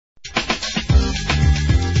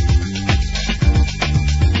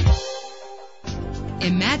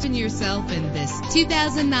Imagine yourself in this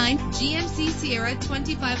 2009 GMC Sierra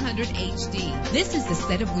 2500 HD. This is the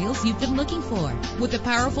set of wheels you've been looking for, with a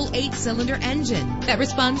powerful 8-cylinder engine that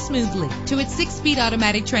responds smoothly to its 6-speed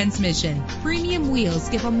automatic transmission. Premium wheels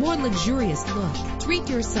give a more luxurious look. Treat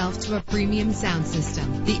yourself to a premium sound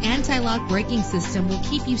system. The anti-lock braking system will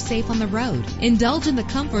keep you safe on the road. Indulge in the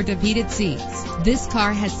comfort of heated seats. This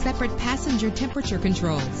car has separate passenger temperature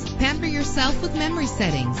controls. Pamper yourself with memory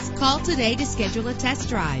settings. Call today to schedule a test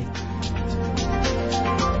drive.